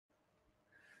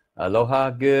Aloha,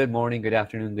 good morning, good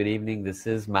afternoon, good evening. This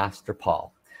is Master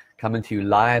Paul coming to you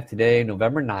live today,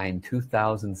 November 9,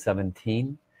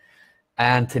 2017.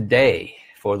 And today,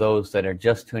 for those that are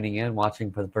just tuning in,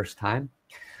 watching for the first time,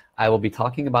 I will be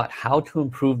talking about how to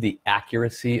improve the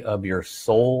accuracy of your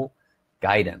soul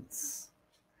guidance.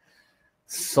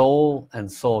 Soul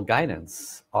and soul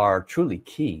guidance are truly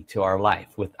key to our life.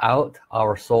 Without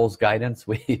our soul's guidance,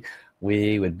 we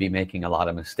would be making a lot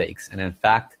of mistakes. And in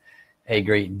fact, a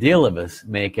great deal of us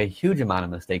make a huge amount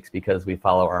of mistakes because we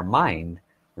follow our mind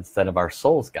instead of our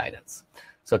soul's guidance.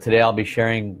 So today I'll be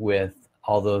sharing with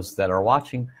all those that are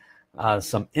watching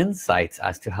some insights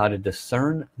as to how to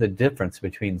discern the difference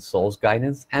between soul's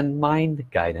guidance and mind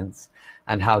guidance,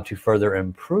 and how to further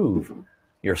improve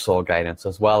your soul guidance,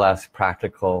 as well as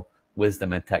practical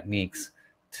wisdom and techniques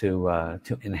to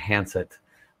enhance it,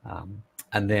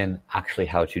 and then actually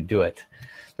how to do it.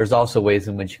 There's also ways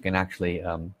in which you can actually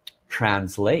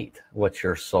translate what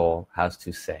your soul has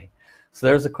to say. So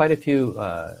there's quite a few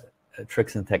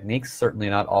tricks and techniques. Certainly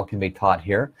not all can be taught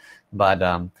here, but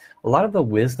a lot of the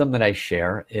wisdom that I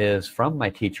share is from my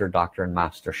teacher, Dr. and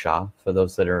Master Sha, for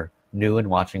those that are new and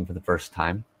watching for the first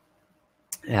time.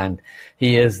 And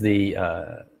he is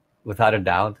the without a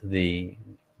doubt the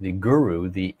guru,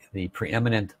 the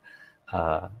preeminent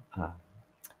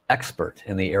expert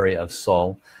in the area of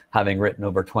soul, having written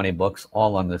over 20 books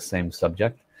all on this same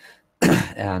subject.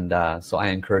 And so I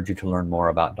encourage you to learn more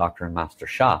about Dr. and Master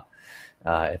Sha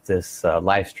if this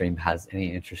live stream has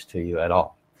any interest to you at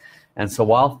all. And so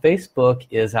while Facebook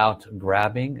is out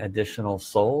grabbing additional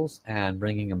souls and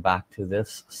bringing them back to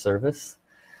this service,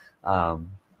 I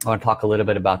want to talk a little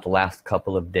bit about the last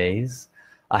couple of days.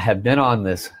 I have been on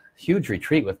this huge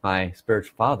retreat with my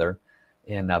spiritual father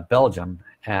in Belgium,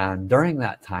 and during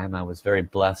that time I was very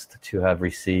blessed to have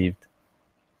received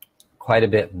quite a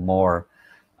bit more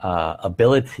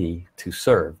ability to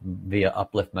serve via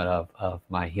upliftment of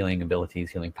my healing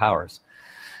abilities, healing powers.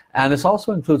 And this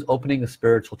also includes opening the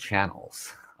spiritual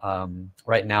channels.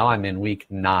 Right now I'm in week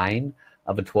 9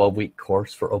 of a 12-week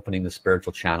course for opening the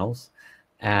spiritual channels,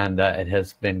 and it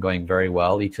has been going very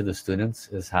well. Each of the students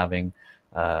is having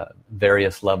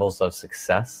various levels of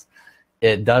success.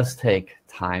 It does take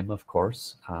time, of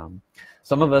course.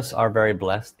 Some of us are very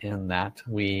blessed in that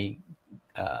we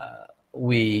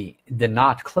did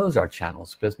not close our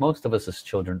channels, because most of us as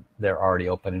children, they're already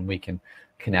open and we can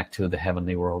connect to the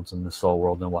heavenly worlds and the soul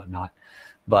world and whatnot.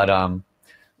 But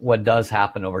what does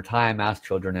happen over time as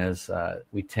children is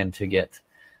we tend to get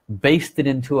basted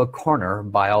into a corner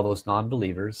by all those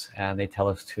non-believers, and they tell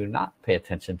us to not pay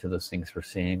attention to those things we're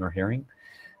seeing or hearing,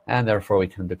 and therefore we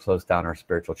tend to close down our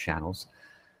spiritual channels.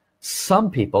 Some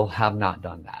people have not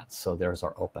done that, so theirs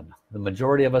are open. The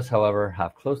majority of us, however,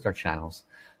 have closed our channels.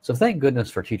 So thank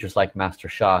goodness for teachers like Master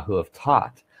Sha, who have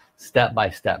taught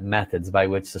step-by-step methods by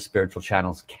which the spiritual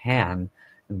channels can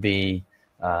be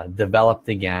developed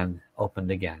again, opened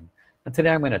again. And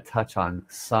today I'm going to touch on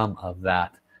some of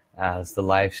that as the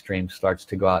live stream starts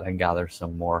to go out and gather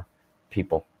some more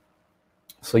people.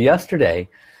 So yesterday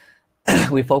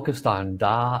we focused on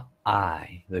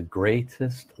Da-I, the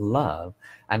greatest love,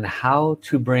 and how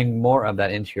to bring more of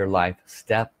that into your life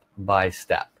step by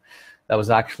step. That was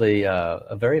actually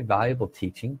a very valuable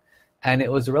teaching, and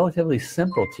it was a relatively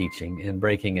simple teaching in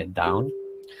breaking it down.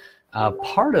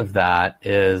 Part of that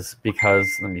is because,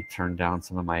 let me turn down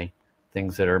some of my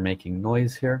things that are making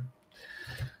noise here.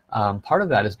 Part of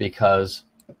that is because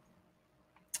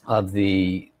of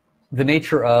the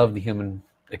nature of the human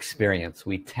experience.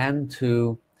 We tend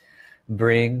to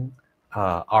bring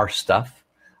our stuff,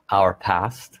 our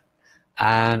past,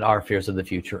 and our fears of the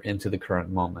future into the current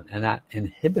moment, and that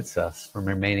inhibits us from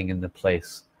remaining in the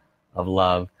place of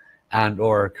love and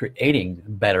or creating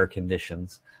better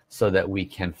conditions so that we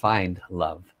can find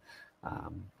love.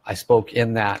 I spoke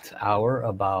in that hour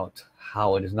about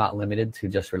how it is not limited to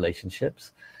just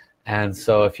relationships, and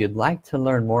so if you'd like to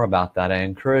learn more about that, I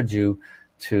encourage you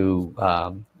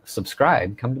to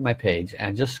subscribe, come to my page,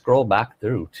 and just scroll back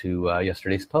through to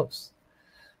yesterday's posts.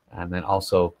 And then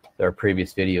also there are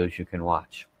previous videos you can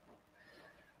watch.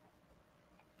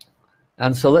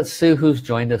 And so let's see who's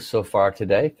joined us so far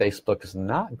today. Facebook is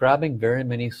not grabbing very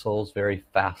many souls very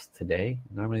fast today.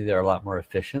 Normally they're a lot more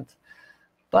efficient.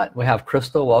 But we have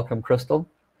Crystal. Welcome, Crystal.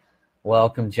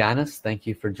 Welcome, Janice. Thank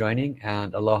you for joining.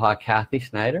 And aloha, Kathy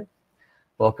Schneider.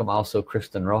 Welcome also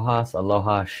Kristen Rojas.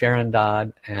 Aloha, Sharon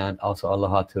Dodd. And also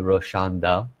aloha to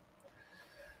Roshandel.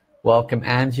 Welcome,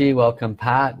 Angie. Welcome,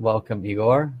 Pat. Welcome,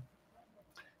 Igor.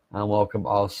 And welcome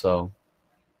also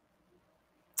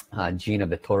Gina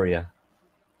Vittoria.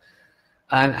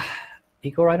 And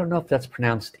Igor, I don't know if that's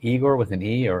pronounced Igor with an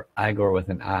E or Igor with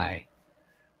an I.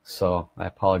 So I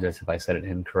apologize if I said it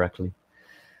incorrectly.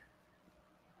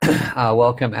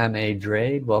 Welcome M.A.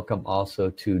 Drade. Welcome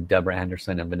also to Deborah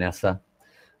Anderson and Vanessa.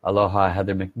 Aloha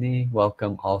Heather McNee.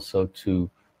 Welcome also to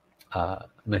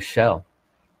Michelle,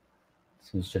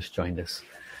 who's just joined us.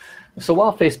 So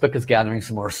while Facebook is gathering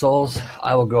some more souls,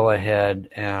 I will go ahead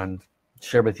and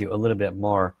share with you a little bit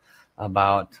more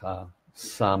about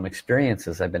some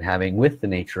experiences I've been having with the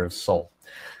nature of soul.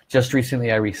 Just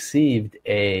recently I received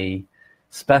a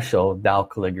special Tao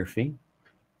calligraphy,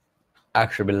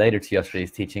 actually related to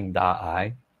yesterday's teaching,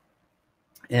 Da-I,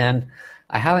 and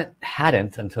I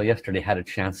hadn't until yesterday had a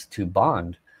chance to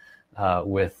bond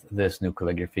with this new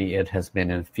calligraphy. It has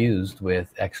been infused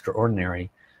with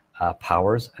extraordinary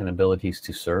powers and abilities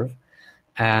to serve,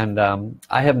 and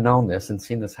I have known this and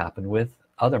seen this happen with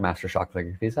other Master Sha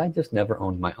calligraphies. I just never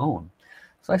owned my own.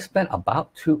 So I spent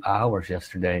about 2 hours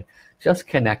yesterday just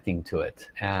connecting to it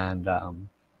and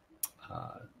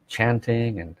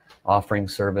chanting and offering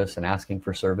service and asking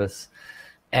for service.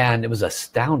 And it was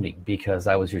astounding because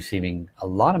I was receiving a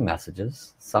lot of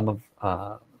messages. Some of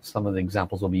the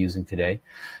examples we'll be using today.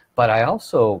 But I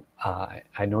also,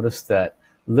 I noticed that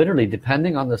literally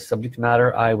depending on the subject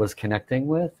matter I was connecting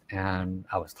with, and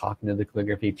I was talking to the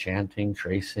calligraphy, chanting,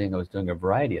 tracing, I was doing a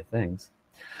variety of things.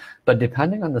 But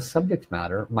depending on the subject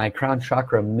matter, my crown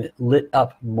chakra lit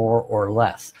up more or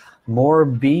less. More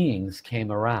beings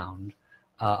came around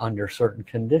under certain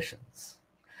conditions.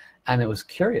 And it was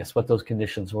curious what those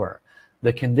conditions were.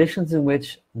 The conditions in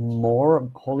which more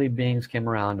holy beings came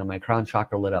around and my crown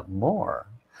chakra lit up more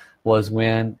was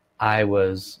when I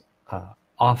was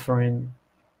offering,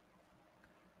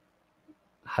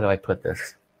 how do I put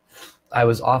this? I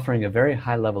was offering a very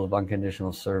high level of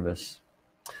unconditional service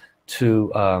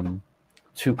to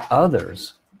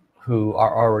others who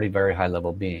are already very high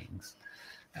level beings.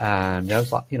 And there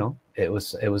was, you know, it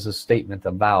was a statement,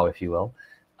 a vow, if you will.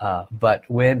 But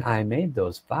when I made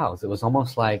those vows, it was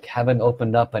almost like heaven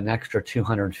opened up an extra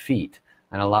 200 feet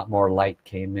and a lot more light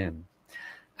came in.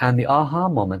 And the aha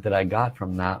moment that I got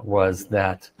from that was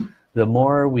that the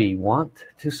more we want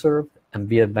to serve and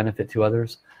be of benefit to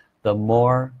others, the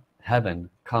more heaven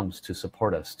comes to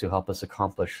support us, to help us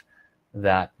accomplish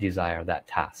that desire, that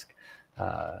task.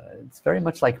 It's very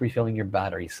much like refilling your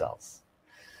battery cells.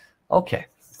 Okay,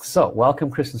 so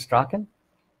welcome Kristen Strachan.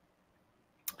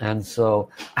 And so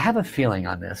I have a feeling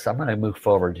on this. I'm going to move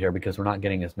forward here because we're not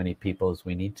getting as many people as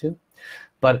we need to.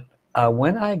 But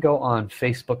when I go on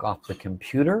Facebook off the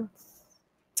computer,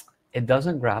 it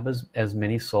doesn't grab as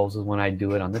many souls as when I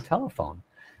do it on the telephone.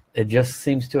 It just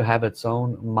seems to have its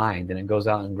own mind, and it goes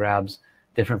out and grabs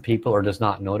different people or does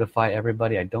not notify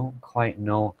everybody. I don't quite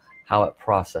know how it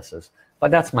processes, but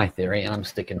that's my theory, and I'm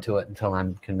sticking to it until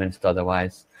I'm convinced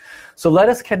otherwise. So let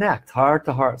us connect heart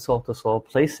to heart, soul to soul,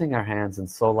 placing our hands in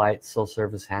soul light, soul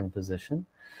service hand position,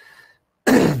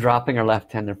 dropping our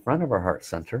left hand in front of our heart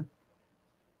center,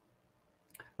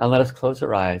 and let us close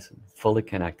our eyes and fully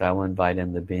connect. I will invite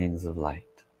in the beings of light.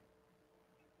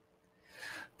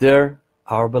 Dear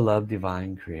our beloved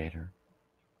divine creator,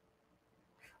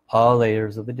 all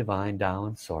layers of the divine Tao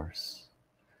and source,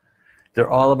 they're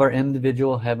all of our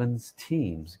individual heavens,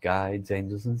 teams, guides,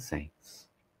 angels and saints,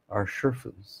 our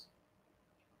Shurfus,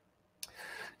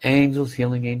 angels,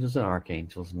 healing angels and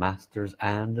archangels, masters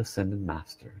and ascended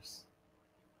masters,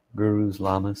 gurus,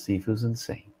 lamas, sifus and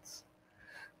saints,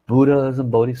 Buddhas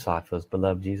and Bodhisattvas,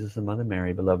 beloved Jesus and Mother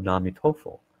Mary, beloved Nami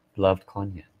Tofo, beloved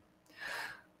Kuan Yin.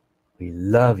 We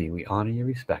love you, we honor you,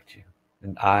 respect you,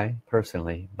 and I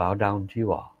personally bow down to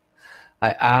you all.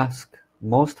 I ask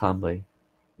most humbly,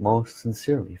 most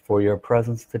sincerely for your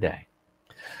presence today.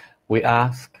 We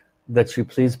ask that you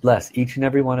please bless each and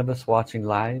every one of us watching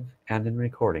live and in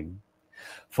recording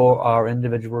for our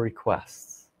individual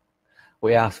requests.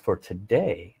 We ask for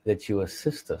today that you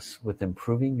assist us with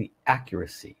improving the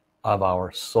accuracy of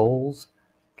our soul's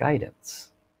guidance.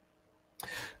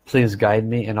 Please guide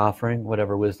me in offering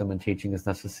whatever wisdom and teaching is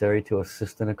necessary to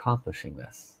assist in accomplishing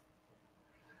this.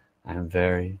 I am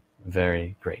very,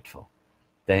 very grateful.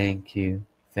 Thank you,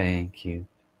 thank you,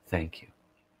 thank you.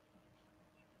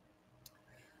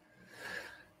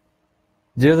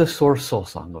 Dear the Source Soul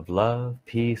Song of love,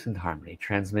 peace, and harmony,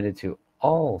 transmitted to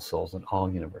all souls in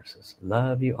all universes.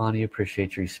 Love you, honor you,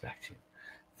 appreciate you, respect you.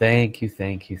 Thank you,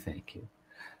 thank you, thank you.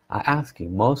 I ask you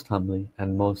most humbly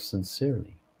and most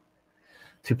sincerely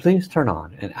to please turn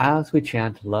on, and as we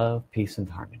chant love, peace, and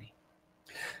harmony,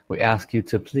 we ask you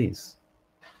to please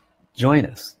join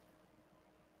us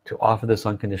to offer this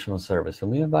unconditional service,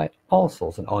 and we invite all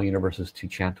souls in all universes to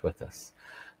chant with us.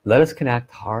 Let us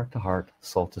connect heart to heart,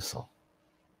 soul to soul.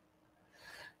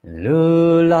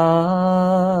 Lula,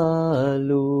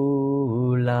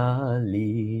 lula,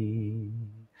 li.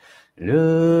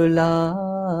 Lula,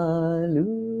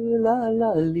 lula,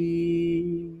 la,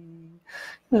 li.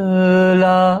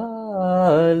 Lula,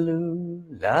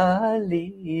 lula,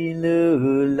 li,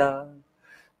 lula.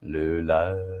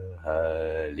 Lula,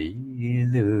 li,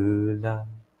 lula.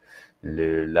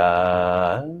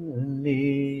 Lula,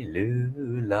 li,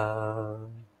 lula.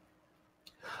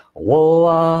 我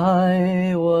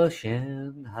爱我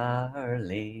心儿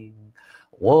灵，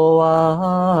我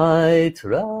爱突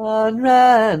然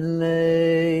人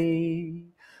类，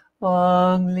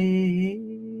望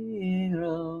里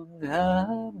人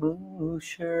和睦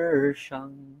世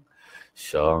上，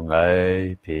相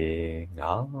爱平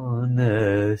安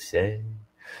和谐，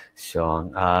相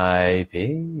爱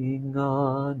平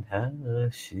安和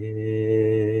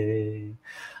谐。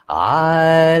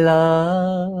I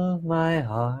love my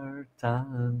heart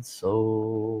and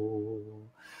soul.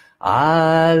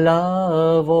 I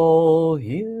love all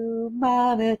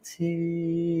humanity.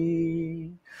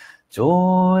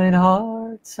 Join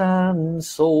hearts and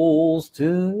souls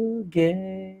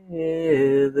together.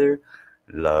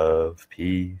 Love,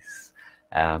 peace,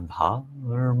 and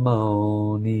harmony.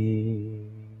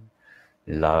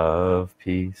 Love,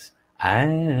 peace,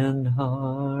 and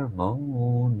harmony.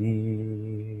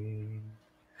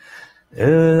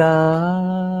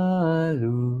 Lula,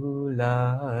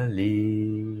 lula,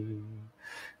 li.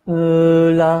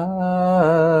 Lula,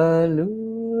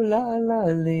 lula, la,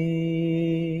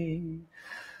 li.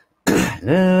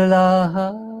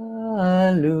 Lula,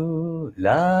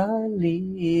 lula,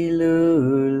 li,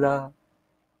 lula.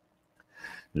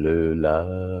 Lula,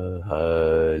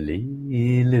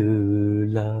 li,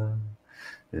 lula.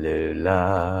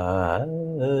 Lula,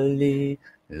 li,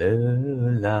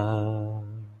 lula.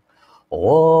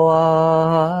 我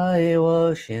爱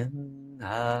我心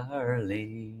儿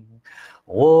灵，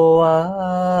我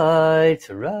爱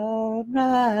自然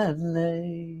人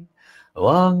类，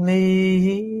望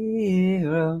里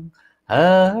人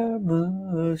和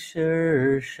睦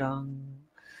世上，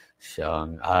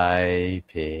相爱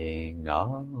平安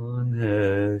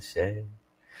和谐，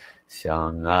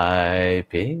相爱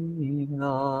平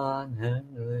安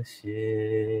和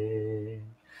谐。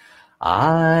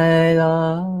I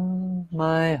love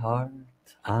my heart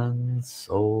and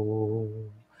soul.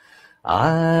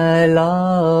 I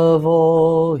love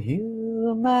all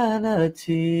humanity.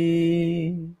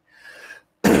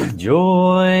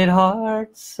 Join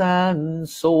hearts and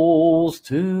souls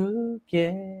together.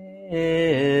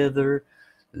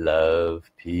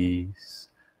 Love, peace,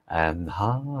 and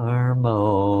harmony.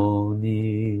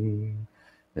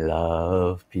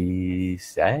 Love,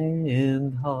 peace,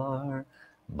 and harmony.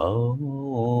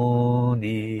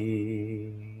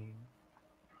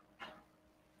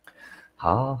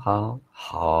 好好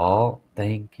好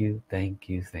thank you thank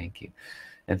you thank you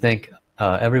and thank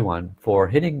everyone for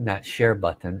hitting that share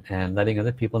button and letting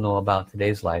other people know about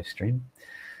today's live stream.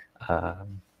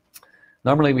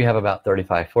 Normally we have about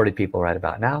 35-40 people right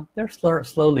about now. They're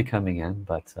slowly coming in,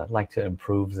 but I'd like to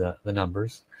improve the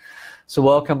numbers. So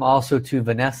welcome also to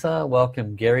Vanessa,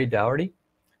 welcome Gary Dougherty.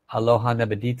 Aloha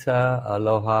Nebedita,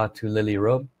 aloha to Lily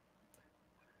Robe.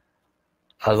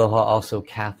 Aloha also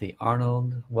Kathy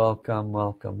Arnold, welcome,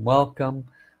 welcome, welcome.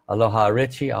 Aloha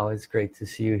Richie, always great to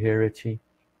see you here, Richie.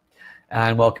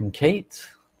 And welcome Kate.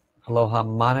 Aloha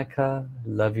Monica,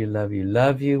 love you, love you,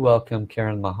 love you. Welcome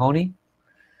Karen Mahoney.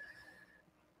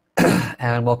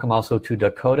 And welcome also to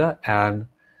Dakota and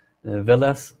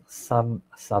Villas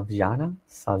Savjani.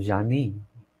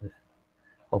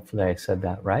 Hopefully I said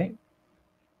that right.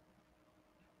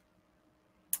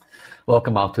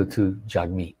 Welcome also to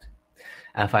Jagmeet.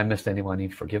 And if I missed anyone, you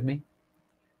forgive me.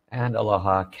 And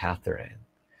aloha, Catherine.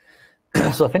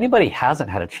 So if anybody hasn't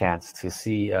had a chance to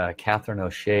see Catherine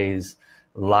O'Shea's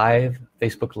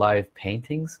Facebook live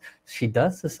paintings, she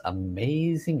does this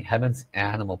amazing heavens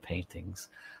animal paintings.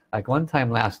 Like one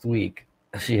time last week,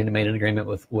 she had made an agreement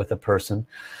with a person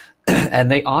and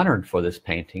they honored for this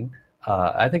painting.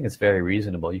 I think it's very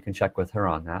reasonable. You can check with her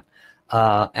on that.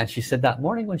 And she said that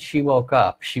morning when she woke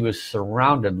up, she was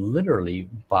surrounded literally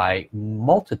by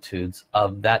multitudes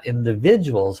of that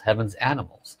individual's heaven's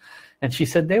animals. And she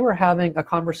said they were having a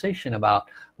conversation about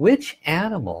which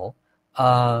animal,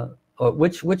 or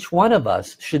which one of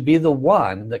us should be the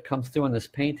one that comes through in this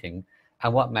painting,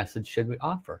 and what message should we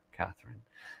offer, Catherine?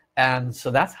 And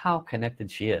so that's how connected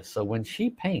she is. So when she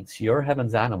paints your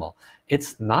heaven's animal,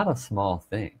 it's not a small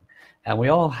thing. And we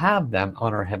all have them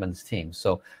on our heavens team.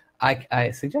 So I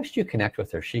suggest you connect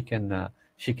with her. She can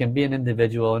be an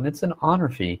individual, and it's an honor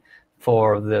fee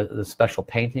for the special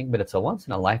painting, but it's a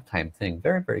once-in-a-lifetime thing.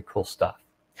 Very, very cool stuff.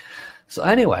 So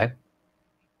anyway,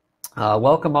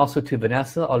 welcome also to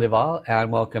Vanessa Olival,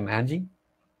 and welcome Angie.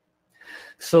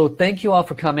 So thank you all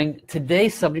for coming.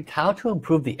 Today's subject, how to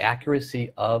improve the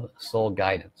accuracy of soul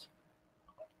guidance.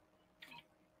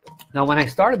 Now when I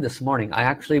started this morning, I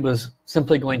actually was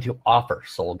simply going to offer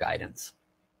soul guidance.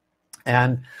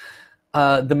 And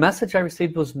the message I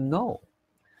received was no.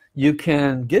 You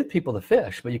can give people the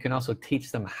fish, but you can also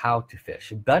teach them how to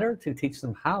fish. Better to teach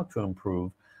them how to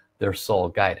improve their soul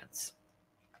guidance.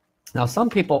 Now some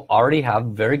people already have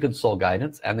very good soul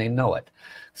guidance and they know it.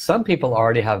 Some people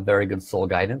already have very good soul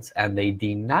guidance and they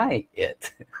deny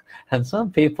it. And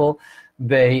some people,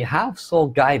 they have soul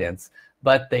guidance,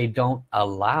 but they don't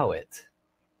allow it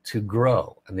to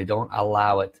grow, and they don't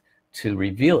allow it to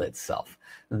reveal itself.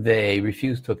 They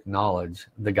refuse to acknowledge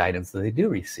the guidance that they do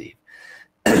receive.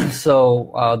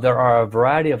 So there are a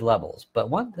variety of levels, but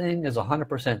one thing is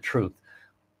 100% truth.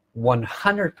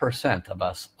 100% of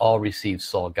us all receive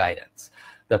soul guidance.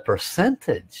 The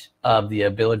percentage of the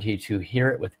ability to hear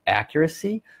it with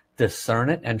accuracy, discern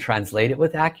it, and translate it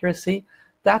with accuracy,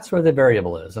 that's where the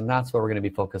variable is, and that's what we're going to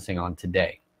be focusing on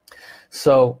today.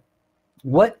 So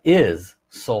what is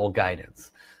soul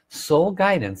guidance? Soul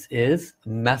guidance is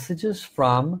messages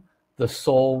from the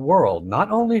soul world, not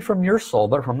only from your soul,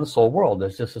 but from the soul world.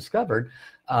 As just discovered,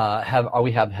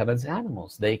 we have heaven's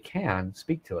animals. They can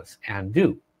speak to us and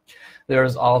do.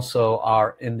 There's also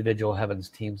our individual heavens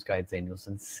teams, guides, angels,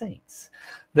 and saints.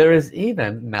 There is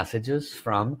even messages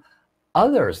from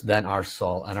others than our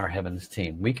soul and our heavens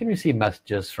team. We can receive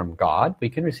messages from God. We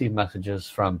can receive messages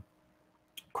from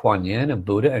Kuan Yin and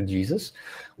Buddha and Jesus.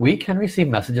 We can receive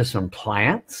messages from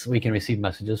plants. We can receive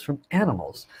messages from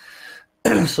animals.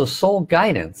 So soul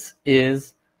guidance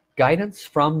is guidance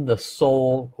from the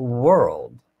soul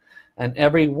world. And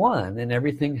everyone and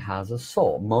everything has a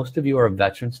soul. Most of you are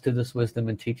veterans to this wisdom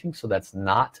and teaching, so that's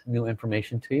not new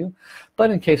information to you. But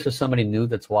in case there's somebody new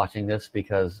that's watching this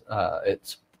because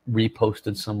it's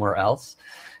reposted somewhere else,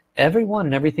 everyone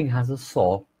and everything has a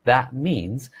soul. That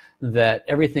means that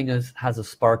everything has a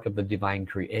spark of the divine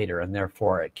creator, and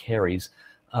therefore it carries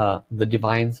the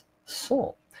divine's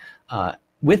soul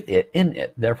with it, in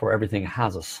it. Therefore everything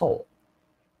has a soul.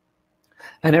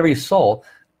 And every soul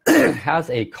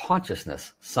has a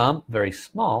consciousness, some very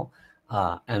small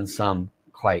and some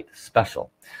quite special.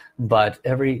 But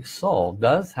every soul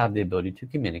does have the ability to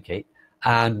communicate,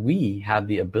 and we have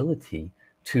the ability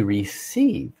to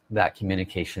receive that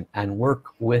communication and work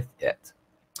with it.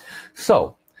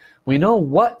 So we know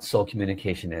what soul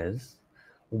communication is.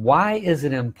 Why is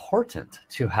it important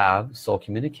to have soul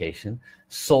communication,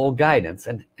 soul guidance,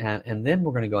 and then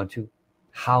we're going to go into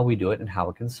how we do it and how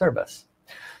it can serve us.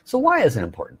 So why is it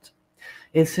important?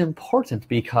 It's important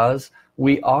because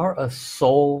we are a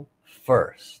soul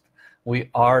first. We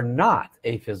are not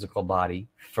a physical body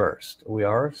first. We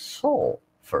are a soul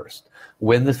first.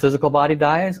 When this physical body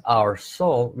dies, our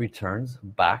soul returns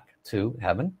back to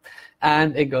heaven,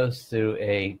 and it goes through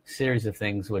a series of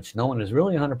things which no one is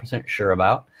really 100% sure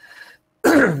about,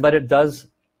 but it does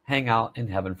hang out in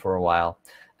heaven for a while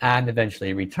and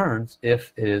eventually returns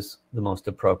if it is the most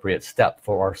appropriate step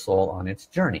for our soul on its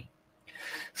journey.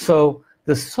 So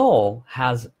the soul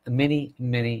has many,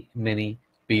 many, many,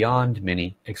 beyond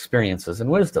many experiences and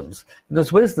wisdoms. And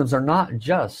those wisdoms are not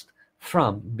just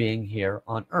from being here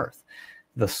on earth.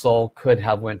 The soul could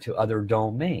have went to other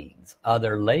domains,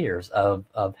 other layers of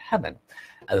heaven.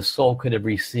 The soul could have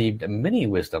received many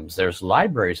wisdoms. There's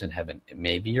libraries in heaven.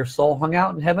 Maybe your soul hung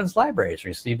out in heaven's libraries,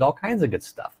 received all kinds of good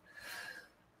stuff.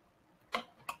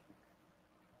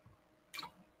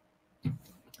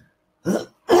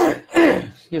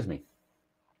 Excuse me.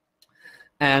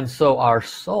 And so our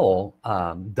soul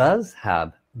does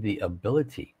have the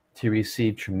ability to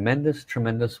receive tremendous,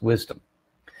 tremendous wisdom.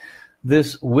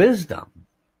 This wisdom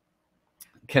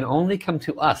can only come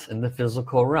to us in the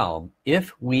physical realm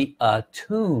if we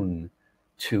attune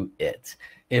to it,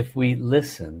 if we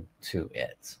listen to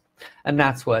it. And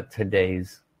that's what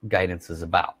today's guidance is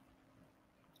about.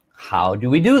 How do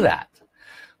we do that?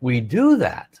 We do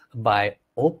that by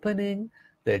opening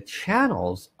the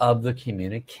channels of the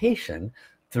communication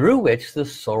through which the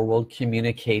soul world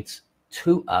communicates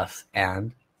to us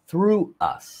and through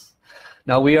us.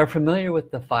 Now we are familiar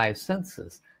with the five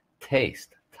senses: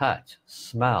 taste, touch,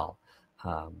 smell,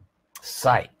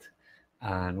 sight,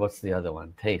 and what's the other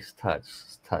one? Taste, touch,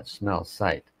 smell,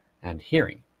 sight, and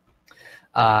hearing.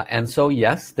 And so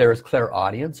yes, there is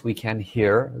clairaudience. We can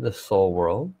hear the soul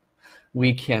world.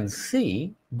 We can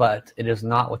see, but it is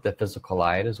not with the physical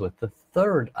eye, it is with the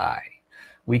third eye.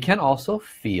 We can also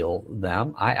feel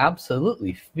them. I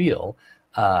absolutely feel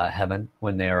heaven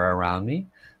when they are around me.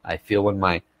 I feel when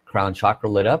my crown chakra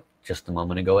lit up. Just a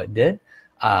moment ago it did.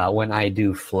 When I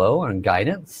do flow and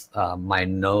guidance, my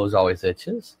nose always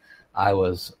itches. I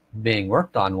was being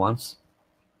worked on once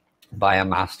by a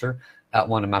master at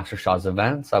one of Master Sha's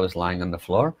events. I was lying on the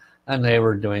floor and they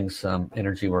were doing some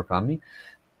energy work on me.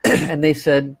 And they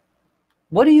said,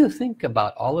 what do you think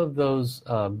about all of those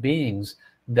beings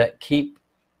that keep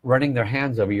running their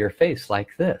hands over your face like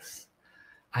this?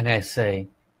 And I say,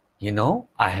 you know,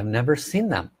 I have never seen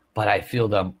them, but I feel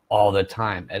them all the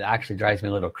time. It actually drives me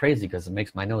a little crazy because it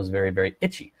makes my nose very, very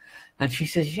itchy. And she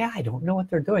says, yeah, I don't know what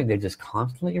they're doing. They just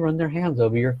constantly run their hands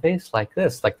over your face like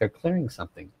this, like they're clearing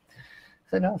something. I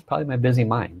said, no, it's probably my busy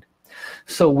mind.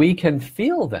 So we can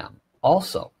feel them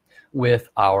also with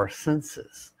our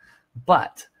senses,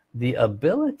 but the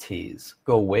abilities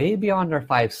go way beyond our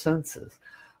five senses.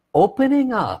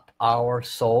 Opening up our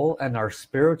soul and our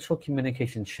spiritual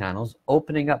communication channels,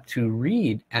 opening up to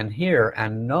read and hear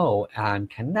and know and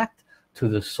connect to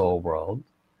the soul world,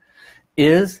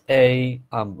 is a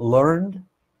learned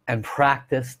and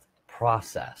practiced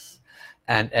process,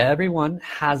 and everyone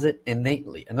has it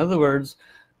innately. In other words,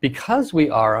 because we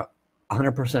are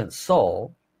 100%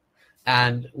 soul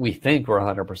and we think we're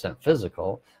 100%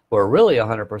 physical, we're really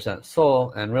 100%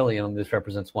 soul, and really only this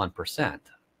represents 1%.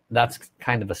 That's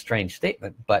kind of a strange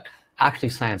statement, but actually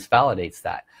science validates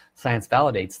that. Science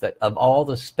validates that of all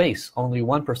the space, only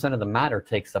 1% of the matter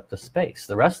takes up the space.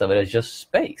 The rest of it is just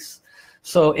space.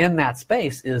 So in that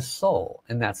space is soul.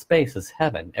 In that space is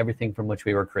heaven, everything from which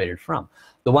we were created from.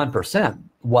 The 1%,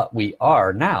 what we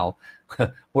are now,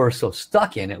 we're so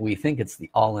stuck in it, we think it's the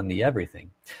all and the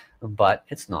everything, but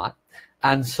it's not.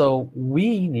 And so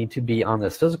we need to be on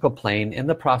this physical plane in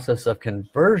the process of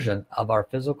conversion of our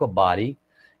physical body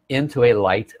into a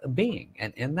light being.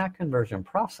 And in that conversion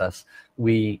process,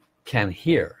 we can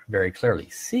hear very clearly,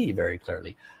 see very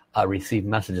clearly, receive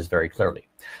messages very clearly.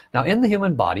 Now in the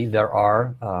human body there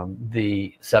are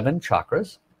the 7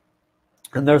 chakras,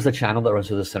 and there's a channel that runs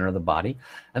through the center of the body,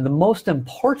 and the most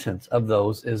important of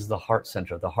those is the heart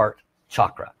center, the heart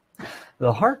chakra.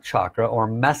 The heart chakra, or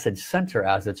message center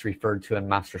as it's referred to in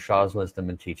Master Sha's wisdom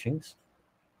and teachings,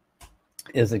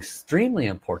 is extremely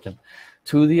important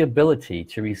to the ability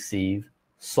to receive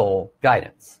soul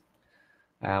guidance.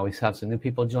 We have some new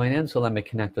people join in, so let me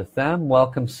connect with them.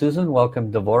 Welcome Susan,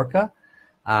 welcome Dvorka,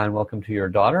 and welcome to your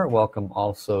daughter. Welcome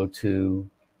also to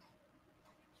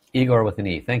Igor with an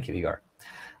E. Thank you, Igor.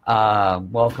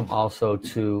 Welcome also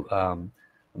to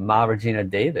Ma Regina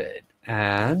David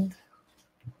and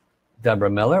Deborah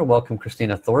Miller. Welcome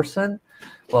Christina Thorson.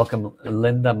 Welcome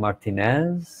Linda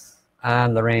Martinez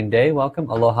and Lorraine Day. Welcome.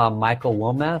 Aloha Michael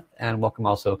Wometh, and welcome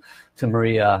also to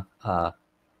Maria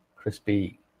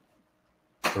Crispy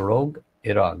Irog.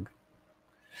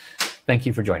 Thank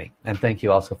you for joining, and thank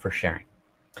you also for sharing.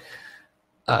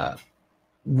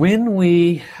 When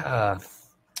we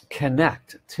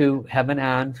connect to heaven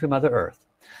and to Mother Earth,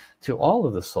 to all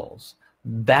of the souls,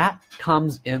 that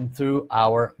comes in through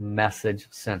our message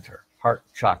center, heart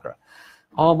chakra.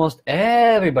 Almost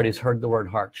everybody's heard the word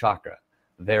heart chakra.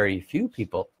 Very few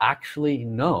people actually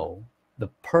know the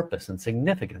purpose and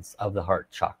significance of the heart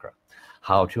chakra,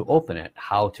 how to open it,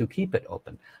 how to keep it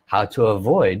open, how to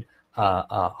avoid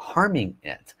harming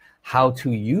it, how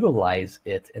to utilize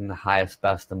it in the highest,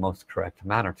 best, and most correct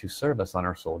manner to serve us on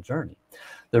our soul journey.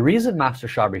 The reason Master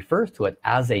Sha refers to it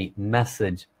as a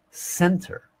message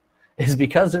center is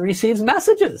because it receives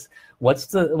messages. What's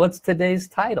today's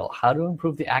title? How to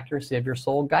improve the accuracy of your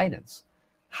soul guidance.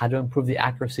 How to improve the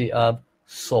accuracy of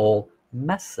soul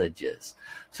messages.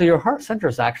 So your heart center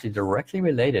is actually directly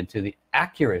related to the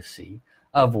accuracy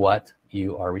of what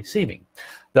you are receiving.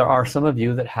 There are some of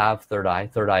you that have third eye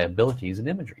abilities and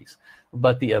imageries,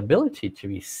 but the ability to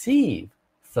receive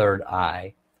third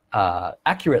eye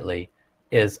accurately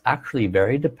is actually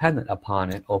very dependent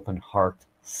upon an open heart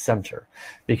center,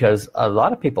 because a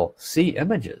lot of people see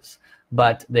images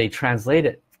but they translate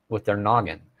it with their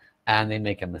noggin and they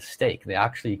make a mistake. They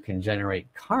actually can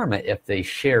generate karma if they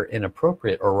share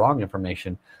inappropriate or wrong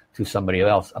information to somebody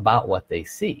else about what they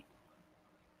see,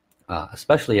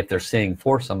 especially if they're seeing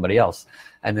for somebody else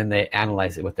and then they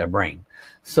analyze it with their brain.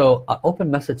 So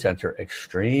open message center,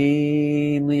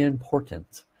 extremely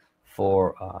important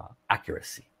for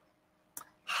accuracy.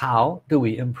 How do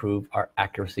we improve our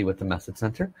accuracy with the message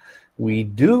center? We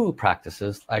do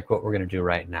practices like what we're going to do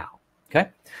right now. Okay,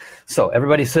 so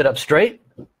everybody sit up straight.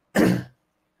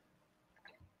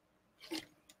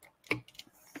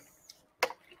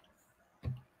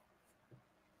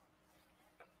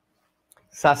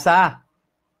 Sasa.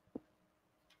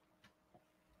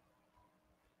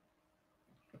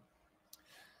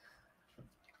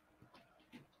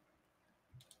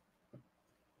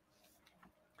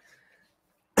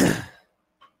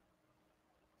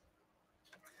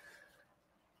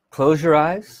 Close your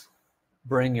eyes.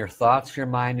 Bring your thoughts, your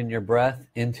mind, and your breath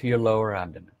into your lower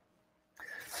abdomen.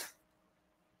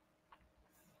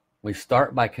 We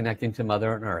start by connecting to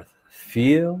Mother Earth.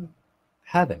 Feel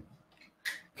heaven.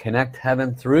 Connect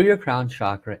heaven through your crown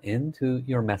chakra into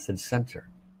your message center.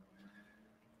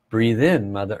 Breathe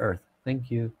in, Mother Earth.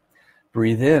 Thank you.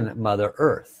 Breathe in, Mother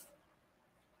Earth,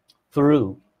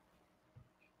 through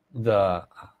the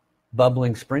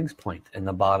bubbling springs point in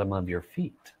the bottom of your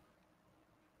feet.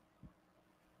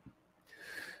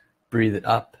 Breathe it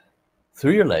up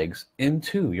through your legs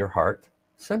into your heart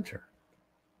center.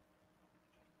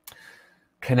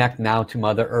 Connect now to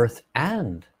Mother Earth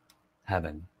and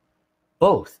heaven,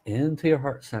 both into your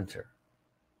heart center.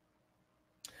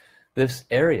 This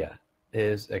area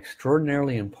is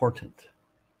extraordinarily important.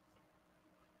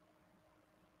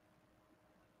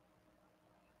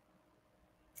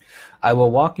 I will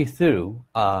walk you through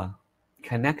a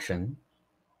connection.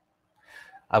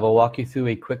 I will walk you through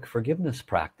a quick forgiveness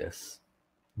practice.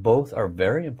 Both are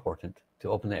very important to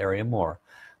open the area more.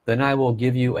 Then I will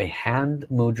give you a hand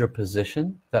mudra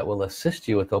position that will assist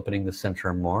you with opening the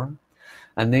center more.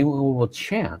 And then we will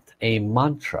chant a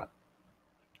mantra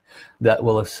that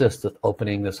will assist with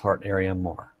opening this heart area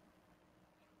more.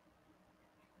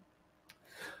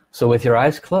 So with your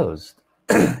eyes closed,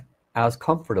 as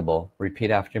comfortable,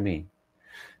 repeat after me.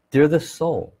 Dear the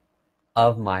soul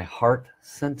of my heart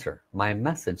center, my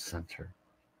message center,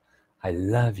 I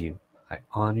love you, I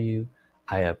honor you,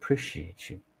 I appreciate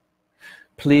you.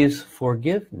 Please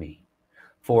forgive me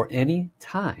for any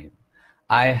time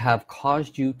I have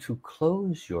caused you to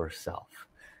close yourself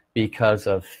because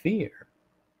of fear,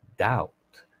 doubt,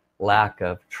 lack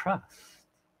of trust,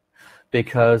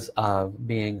 because of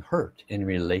being hurt in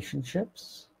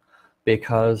relationships,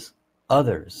 because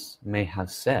others may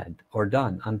have said or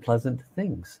done unpleasant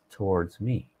things towards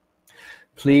me.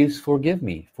 Please forgive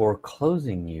me for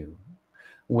closing you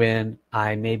when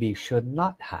I maybe should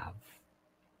not have.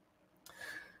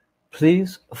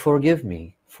 Please forgive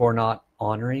me for not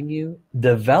honoring you,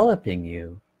 developing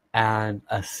you, and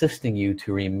assisting you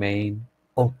to remain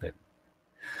open.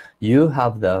 You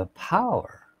have the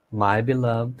power, my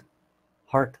beloved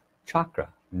heart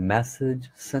chakra, message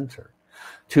center,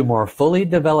 to more fully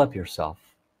develop yourself,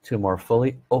 to more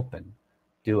fully open.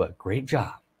 Do a great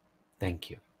job. Thank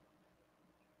you.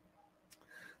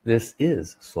 This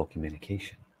is soul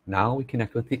communication. Now we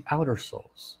connect with the outer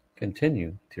souls.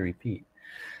 Continue to repeat.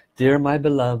 Dear my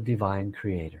beloved divine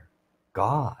creator,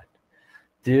 God,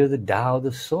 dear the Tao,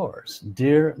 the source,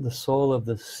 dear the soul of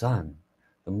the sun,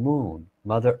 the moon,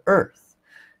 Mother Earth,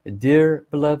 dear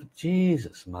beloved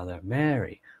Jesus, Mother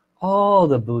Mary, all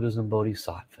the Buddhas and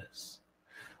Bodhisattvas,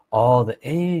 all the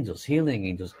angels, healing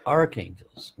angels,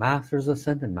 archangels, masters,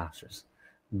 ascended masters,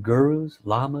 gurus,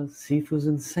 lamas, sifus,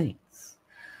 and saints,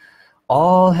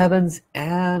 all heaven's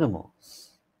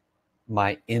animals,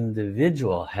 my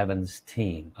individual heavens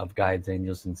team of guides,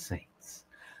 angels, and saints.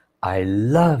 I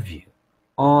love you,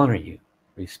 honor you,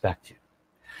 respect you.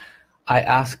 I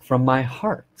ask from my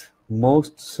heart,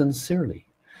 most sincerely,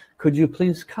 could you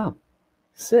please come,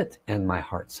 sit in my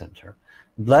heart center,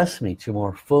 bless me to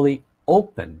more fully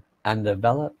open and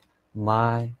develop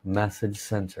my message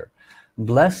center.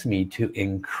 Bless me to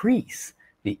increase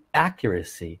the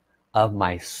accuracy of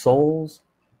my soul's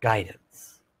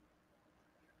guidance.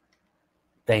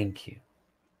 Thank you.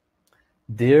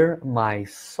 Dear my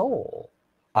soul,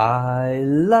 I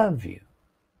love you.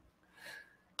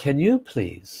 Can you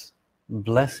please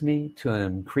bless me to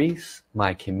increase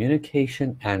my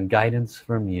communication and guidance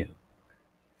from you?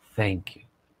 Thank you.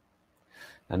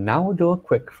 And now we'll do a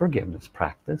quick forgiveness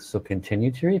practice, so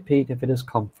continue to repeat if it is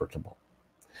comfortable.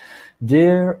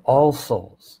 Dear all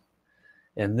souls,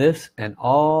 in this and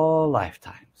all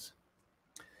lifetimes,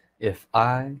 if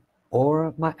I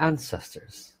or my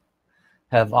ancestors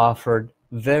have offered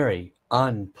very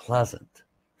unpleasant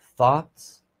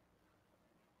thoughts,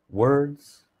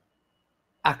 words,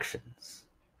 actions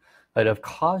that have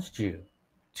caused you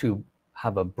to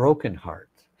have a broken heart,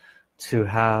 to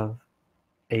have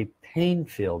a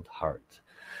pain-filled heart,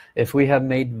 if we have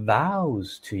made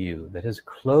vows to you that has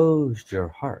closed your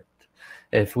heart,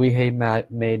 if we have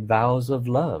made vows of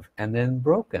love and then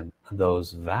broken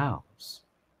those vows,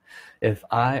 if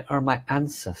I or my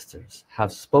ancestors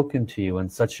have spoken to you in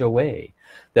such a way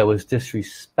that was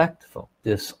disrespectful,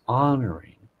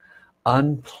 dishonoring,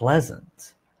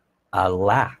 unpleasant, a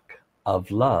lack of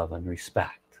love and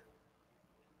respect,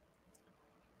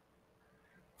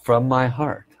 from my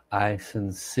heart I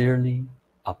sincerely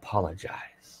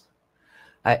apologize.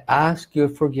 I ask your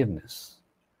forgiveness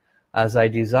as I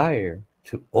desire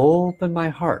to open my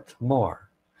heart more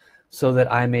so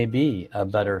that I may be a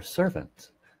better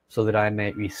servant, so that I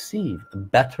may receive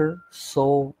better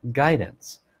soul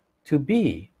guidance to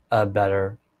be a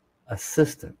better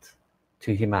assistant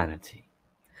to humanity.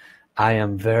 I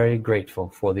am very grateful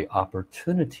for the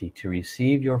opportunity to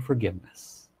receive your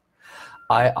forgiveness.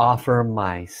 I offer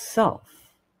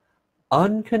myself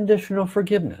unconditional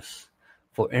forgiveness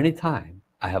for any time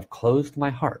I have closed my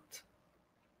heart.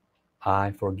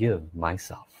 I forgive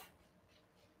myself.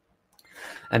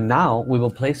 And now we will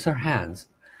place our hands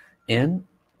in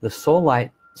the soul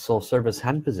light soul service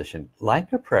hand position.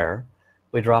 Like a prayer,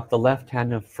 we drop the left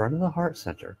hand in front of the heart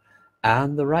center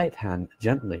and the right hand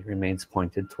gently remains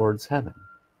pointed towards heaven.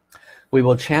 We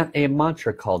will chant a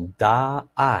mantra called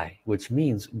Da-I, which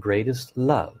means greatest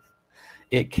love.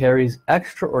 It carries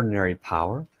extraordinary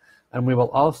power, and we will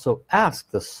also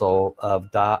ask the soul of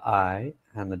Da-I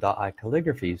and the Da-I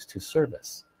calligraphies to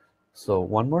service. So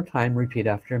one more time, repeat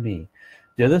after me.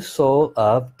 Dear the soul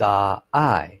of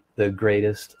Da-I, the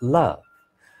greatest love,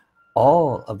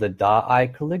 all of the Da-I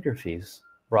calligraphies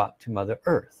brought to Mother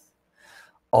Earth,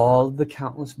 all the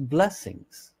countless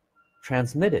blessings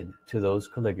transmitted to those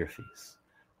calligraphies.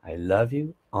 I love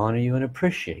you, honor you, and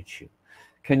appreciate you.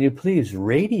 Can you please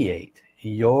radiate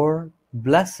your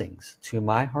blessings to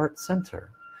my heart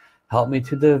center? Help me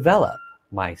to develop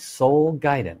my soul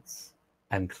guidance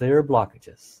and clear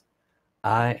blockages.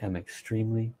 I am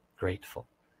extremely grateful.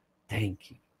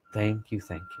 Thank you, thank you,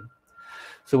 thank you.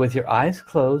 So with your eyes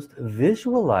closed,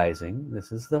 visualizing,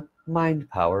 this is the mind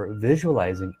power,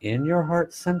 visualizing in your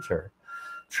heart center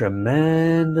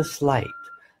tremendous light,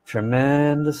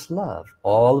 tremendous love.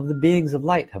 All of the beings of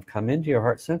light have come into your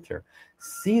heart center.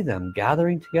 See them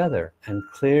gathering together and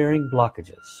clearing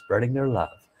blockages, spreading their love.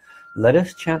 Let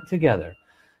us chant together.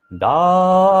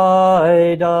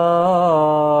 Die, die,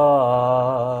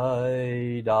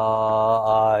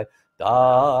 die,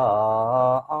 die,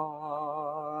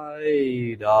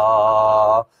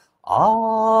 die,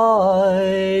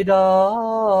 I die,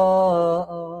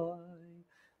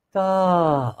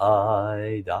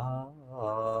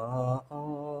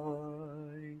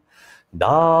 die, die, die,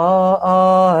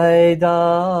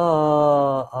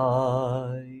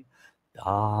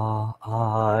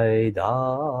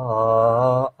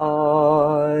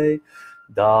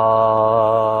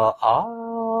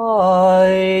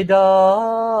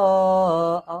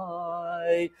 die,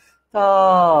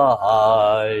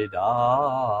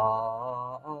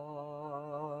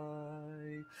 die,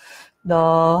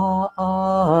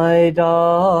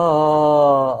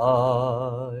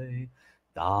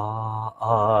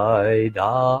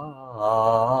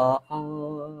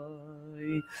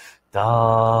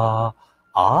 die, die,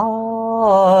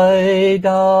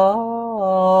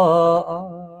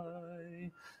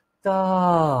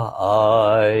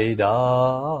 die, die,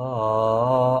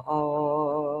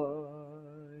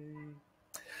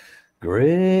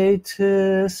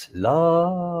 greatest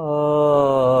love,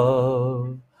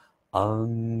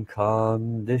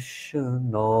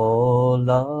 unconditional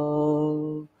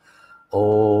love,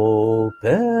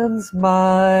 opens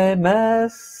my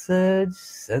message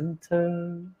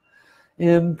center,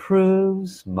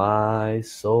 improves my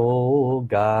soul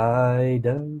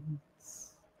guidance.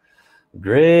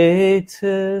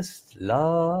 Greatest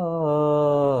love,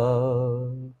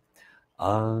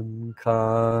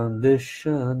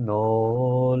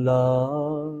 unconditional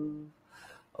love,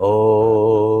 opens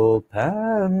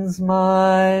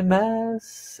my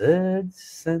message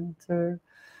center,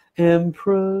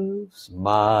 improves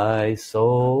my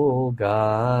soul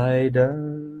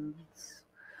guidance.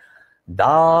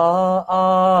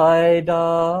 Die, die, die,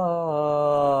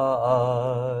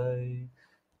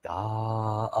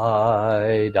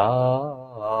 die, die, die, die.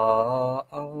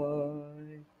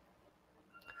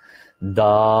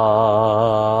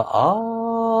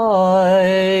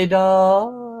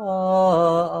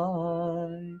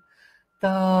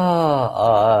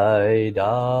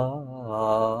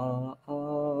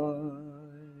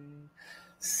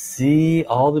 See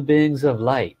all the beings of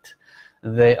light.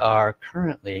 They are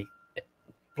currently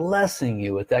blessing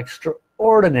you with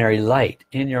extraordinary light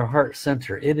in your heart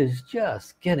center. It is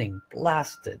just getting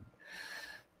blasted.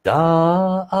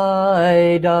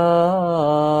 Die, die,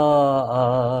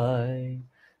 die,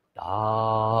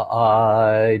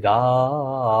 die,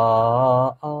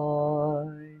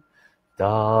 die, die,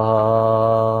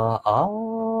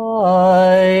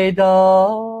 die,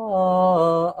 die.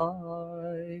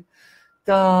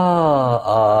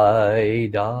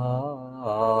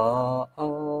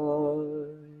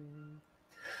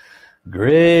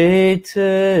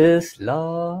 Greatest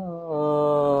love,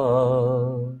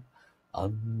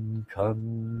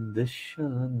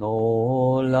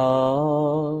 unconditional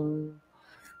love,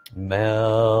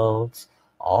 melts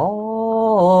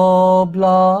all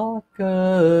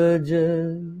blockages,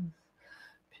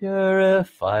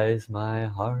 purifies my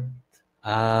heart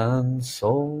and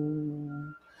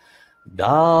soul.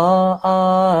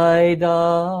 Die, die,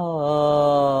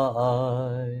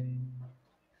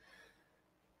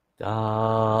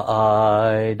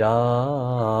 die, die,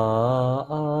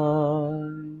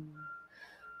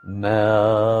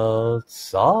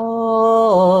 melts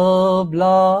all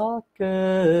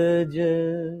blockages,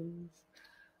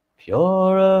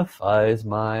 purifies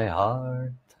my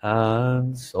heart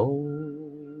and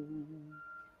soul.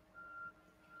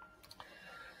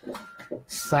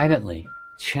 Silently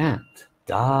chant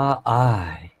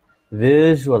Da-I,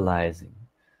 visualizing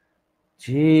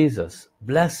Jesus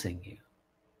blessing you,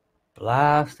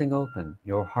 blasting open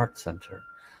your heart center.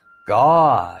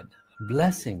 God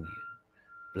blessing you,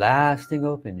 blasting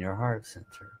open your heart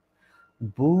center.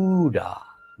 Buddha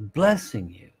blessing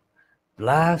you,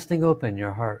 blasting open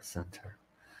your heart center.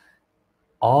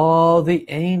 All the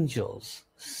angels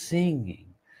singing,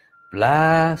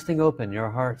 blasting open your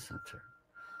heart center.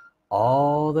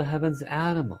 All the heavens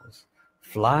animals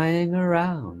flying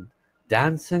around,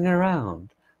 dancing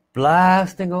around,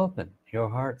 blasting open your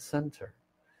heart center.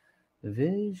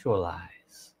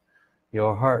 Visualize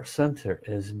your heart center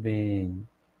is being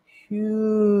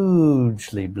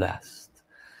hugely blessed.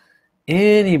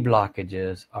 Any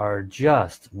blockages are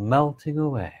just melting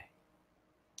away.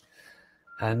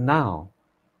 And now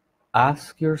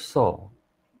ask your soul,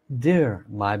 dear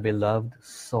my beloved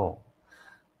soul,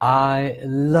 I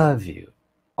love you,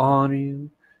 honor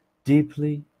you,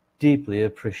 deeply, deeply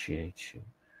appreciate you.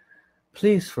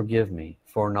 Please forgive me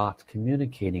for not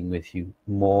communicating with you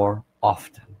more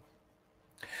often.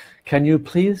 Can you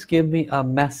please give me a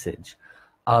message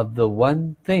of the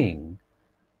one thing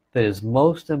that is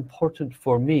most important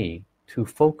for me to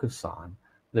focus on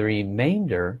the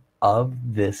remainder of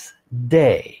this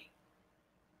day?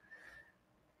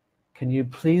 Can you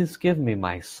please give me,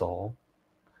 my soul,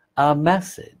 a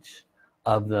message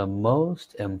of the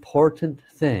most important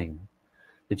thing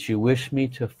that you wish me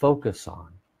to focus on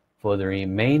for the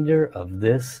remainder of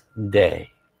this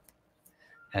day?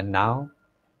 And now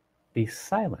be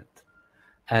silent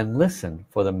and listen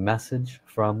for the message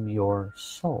from your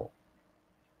soul.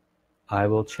 I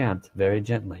will chant very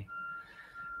gently.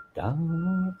 Da,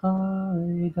 da.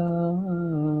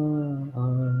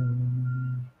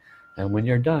 And when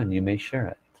you're done, you may share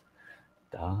it.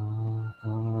 Da,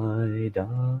 da,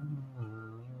 da,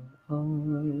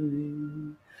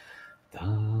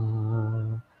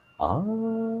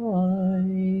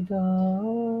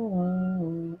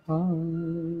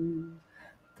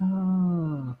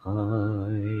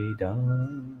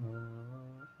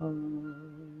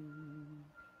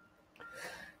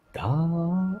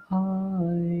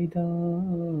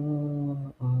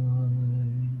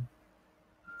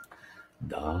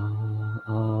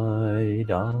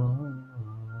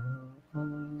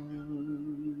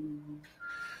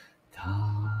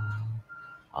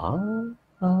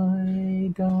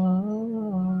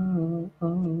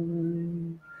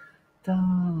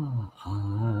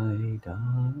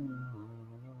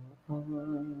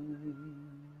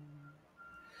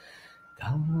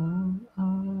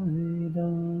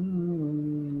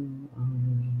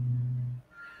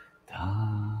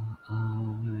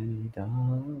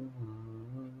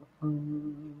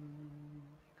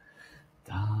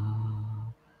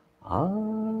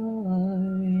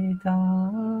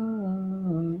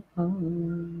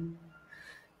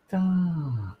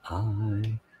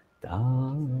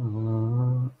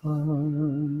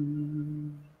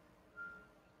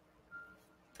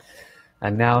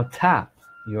 And now tap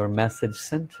your message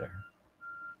center.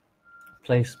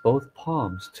 Place both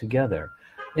palms together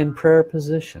in prayer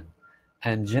position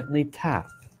and gently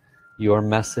tap your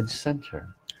message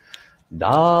center.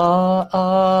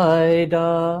 Da-I,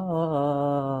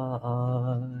 da-I,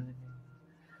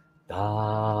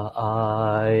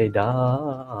 da-I,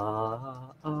 da-I,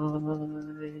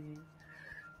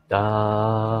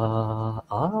 da-I,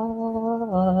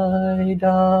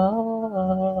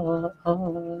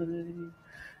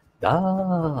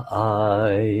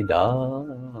 da-I, da-I,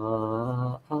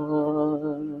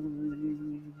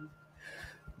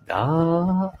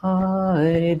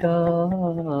 da-I,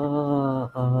 da-I,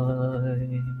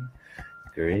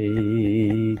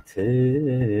 greatest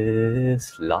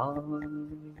love.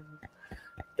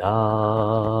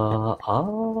 Da-I,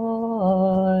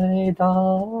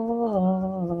 da-I,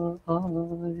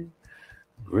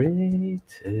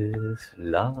 greatest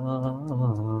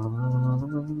love.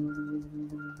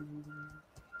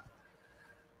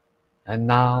 And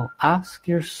now ask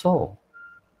your soul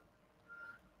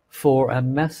for a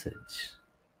message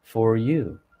for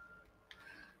you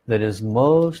that is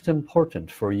most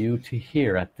important for you to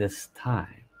hear at this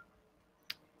time.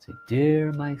 Say,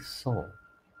 dear my soul,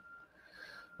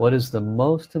 what is the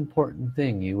most important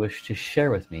thing you wish to share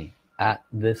with me at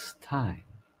this time?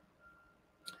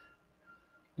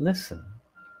 Listen.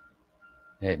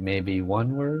 It may be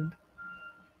one word,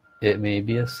 it may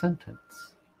be a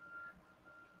sentence.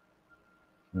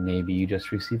 Maybe you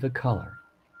just receive a color.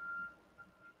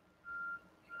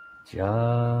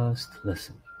 Just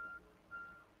listen.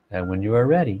 And when you are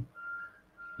ready,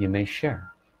 you may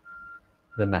share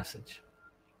the message.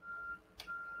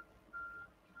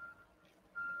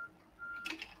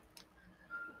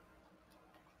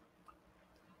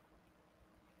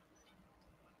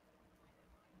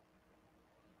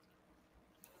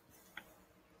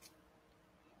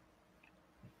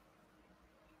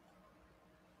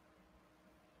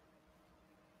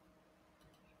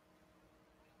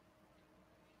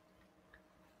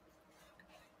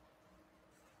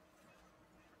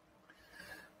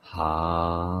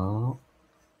 Ha,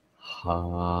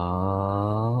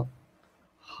 ha,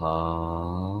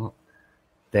 ha.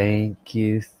 Thank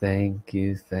you, thank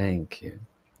you, thank you.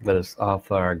 Let us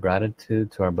offer our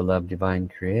gratitude to our beloved Divine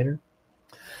Creator,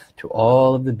 to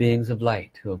all of the beings of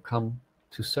light who have come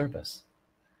to serve us.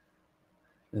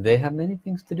 They have many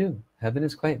things to do. Heaven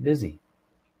is quite busy.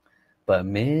 But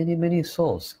many, many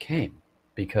souls came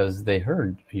because they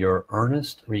heard your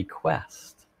earnest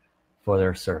request for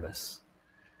their service.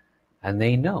 And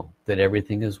they know that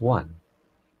everything is one.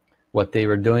 What they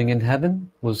were doing in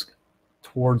heaven was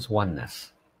towards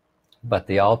oneness. But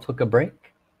they all took a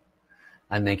break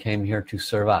and they came here to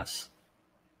serve us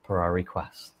per our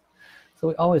request. So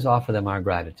we always offer them our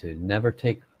gratitude. Never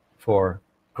take for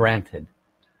granted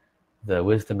the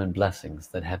wisdom and blessings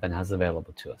that heaven has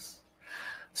available to us.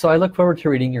 So I look forward to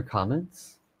reading your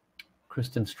comments.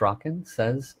 Kristen Strachan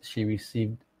says she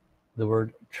received the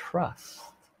word trust.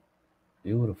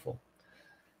 Beautiful.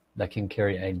 That can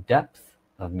carry a depth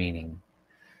of meaning.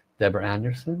 Deborah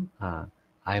Anderson,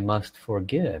 I must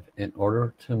forgive in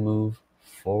order to move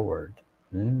forward.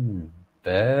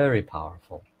 Very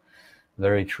powerful.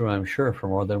 Very true, I'm sure, for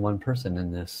more than one person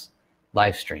in this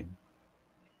live stream.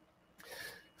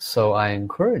 So I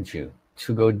encourage you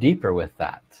to go deeper with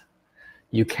that.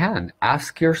 You can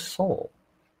ask your soul.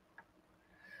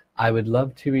 I would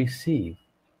love to receive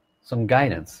some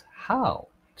guidance how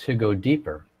to go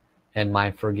deeper in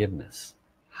my forgiveness.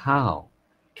 How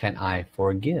can I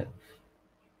forgive?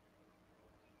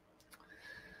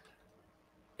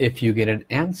 If you get an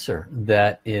answer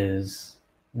that is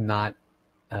not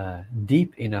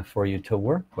deep enough for you to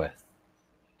work with,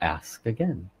 ask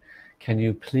again. Can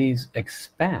you please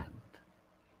expand?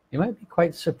 You might be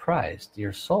quite surprised.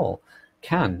 Your soul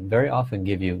can very often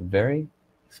give you very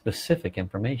specific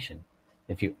information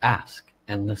if you ask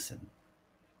and listen.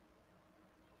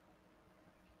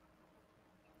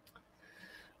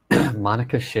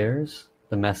 Monica shares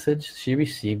the message she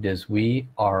received is, we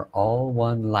are all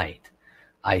one light.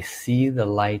 I see the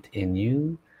light in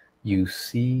you. You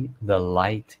see the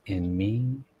light in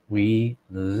me. We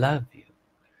love you.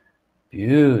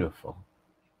 Beautiful.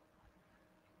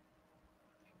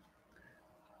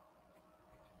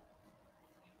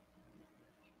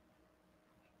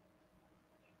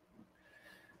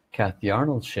 Kathy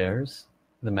Arnold shares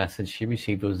the message she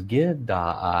received was, give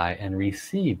Da-I and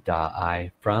receive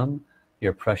Da-I from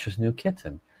your precious new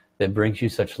kitten that brings you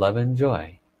such love and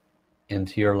joy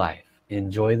into your life.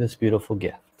 Enjoy this beautiful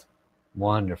gift.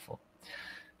 Wonderful.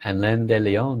 And Len De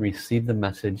Leon received the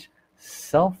message,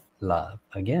 self-love.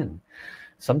 Again,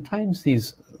 sometimes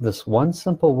this one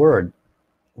simple word,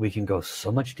 we can go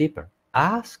so much deeper.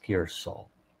 Ask your soul.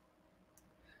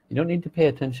 You don't need to pay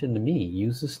attention to me.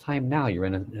 Use this time now. You're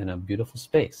in a beautiful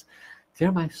space.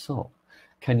 Dear my soul,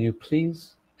 can you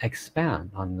please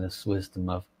expand on this wisdom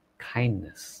of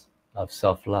kindness, of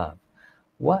self-love?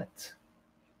 What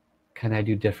can I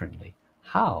do differently?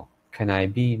 How can I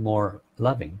be more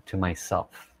loving to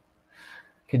myself?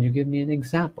 Can you give me an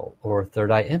example or third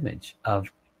eye image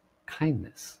of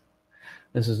kindness?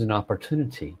 This is an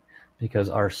opportunity because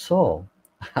our soul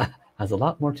has a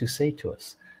lot more to say to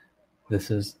us.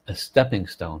 This is a stepping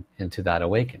stone into that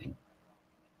awakening.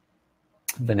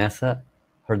 Vanessa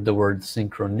heard the word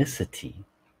synchronicity.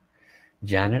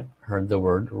 Janet heard the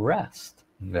word rest.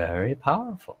 Very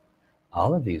powerful.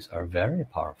 All of these are very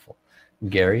powerful.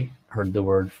 Gary heard the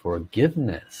word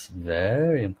forgiveness.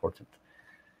 Very important.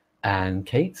 And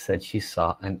Kate said she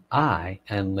saw an eye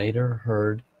and later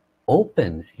heard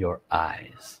open your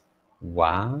eyes.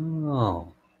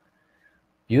 Wow.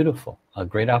 Beautiful. A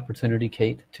great opportunity,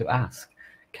 Kate, to ask.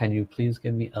 Can you please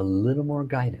give me a little more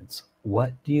guidance?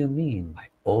 What do you mean by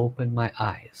open my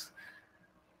eyes?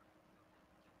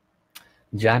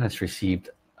 Janice received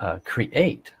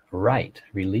create, write,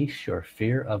 release your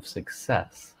fear of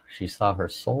success. She saw her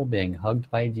soul being hugged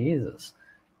by Jesus.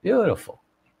 Beautiful,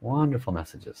 wonderful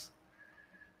messages.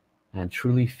 And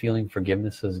truly feeling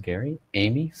forgiveness, says Gary.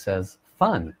 Amy says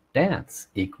fun, dance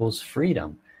equals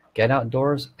freedom. Get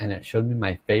outdoors and it showed me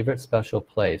my favorite special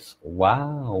place.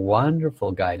 Wow,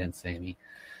 wonderful guidance, Amy.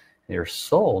 Your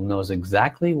soul knows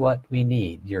exactly what we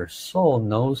need. Your soul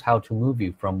knows how to move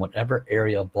you from whatever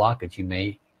area of blockage you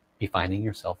may be finding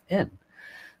yourself in.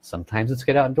 Sometimes it's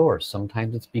get outdoors.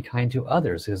 Sometimes it's be kind to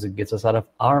others because it gets us out of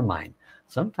our mind.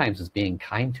 Sometimes it's being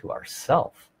kind to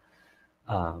ourselves.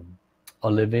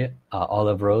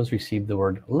 Olive Rose received the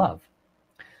word love.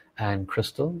 And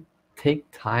Crystal, take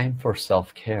time for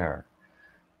self-care.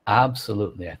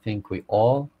 Absolutely. I think we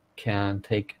all can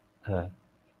take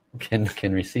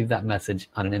can receive that message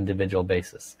on an individual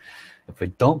basis. If we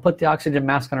don't put the oxygen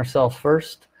mask on ourselves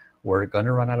first, we're going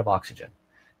to run out of oxygen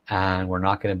and we're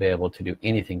not going to be able to do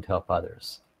anything to help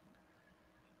others.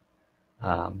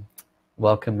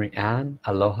 Welcome Rianne,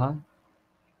 aloha,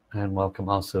 and welcome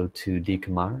also to D.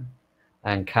 Kumar.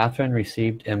 And Catherine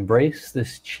received embrace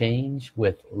this change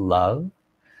with love,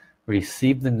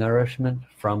 receive the nourishment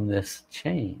from this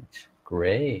change.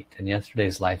 Great. And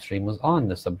yesterday's live stream was on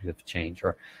the subject of change,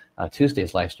 or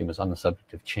Tuesday's live stream was on the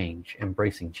subject of change,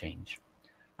 embracing change.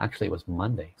 Actually it was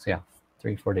Monday, so yeah,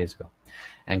 3-4 days ago.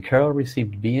 And Carol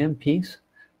received be in peace,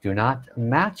 do not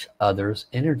match others'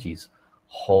 energies,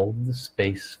 hold the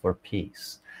space for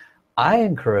peace. I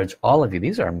encourage all of you,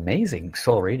 these are amazing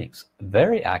soul readings,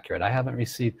 very accurate. I haven't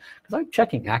received, because I'm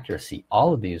checking accuracy,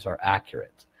 all of these are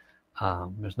accurate.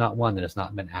 There's not one that has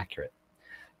not been accurate.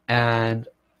 And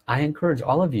I encourage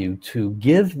all of you to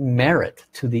give merit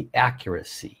to the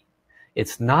accuracy.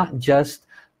 It's not just,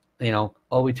 you know,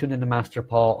 oh, we tuned into Master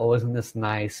Paul, oh, isn't this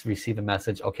nice, receive a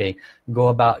message, okay, go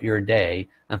about your day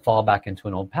and fall back into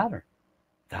an old pattern.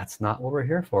 That's not what we're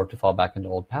here for, to fall back into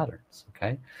old patterns,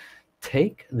 okay?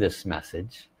 Take this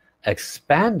message,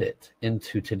 expand it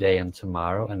into today and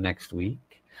tomorrow and next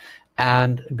week,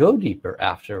 and go deeper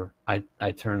after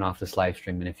I turn off this live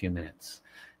stream in a few minutes,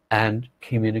 and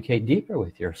communicate deeper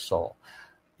with your soul.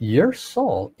 Your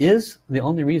soul is the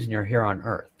only reason you're here on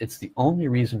earth. It's the only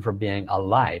reason for being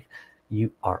alive.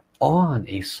 You are on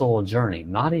a soul journey,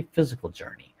 not a physical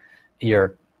journey.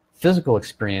 Your physical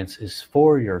experience is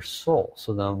for your soul.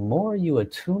 So the more you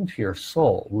attune to your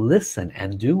soul, listen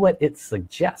and do what it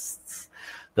suggests,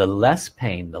 the less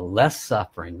pain, the less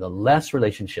suffering, the less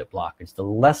relationship blockage, the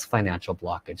less financial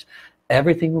blockage.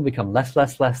 Everything will become less,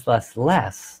 less, less, less,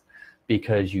 less,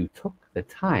 because you took the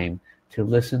time to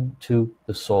listen to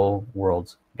the soul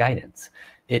world's guidance.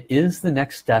 It is the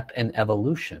next step in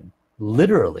evolution.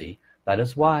 Literally, that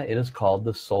is why it is called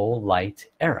the soul light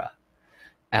era.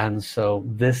 And so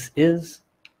this is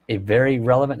a very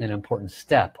relevant and important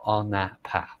step on that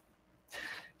path.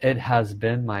 It has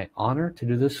been my honor to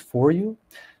do this for you,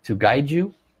 to guide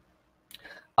you.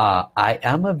 I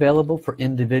am available for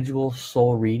individual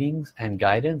soul readings and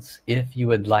guidance if you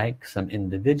would like some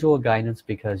individual guidance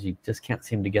because you just can't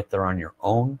seem to get there on your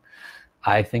own.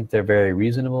 I think they're very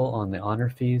reasonable on the honor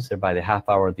fees. They're by the half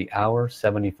hour or the hour,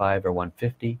 75 or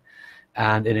 150,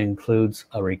 and it includes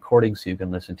a recording so you can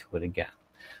listen to it again.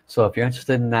 So if you're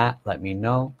interested in that, let me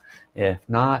know. If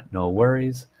not, no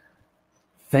worries.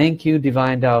 Thank you,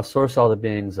 Divine Tao Source, all the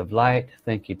beings of light.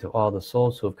 Thank you to all the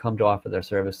souls who have come to offer their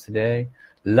service today.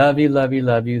 Love you, love you,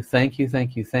 love you. Thank you,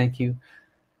 thank you, thank you.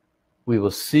 We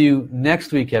will see you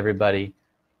next week, everybody.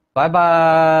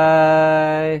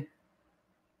 Bye-bye.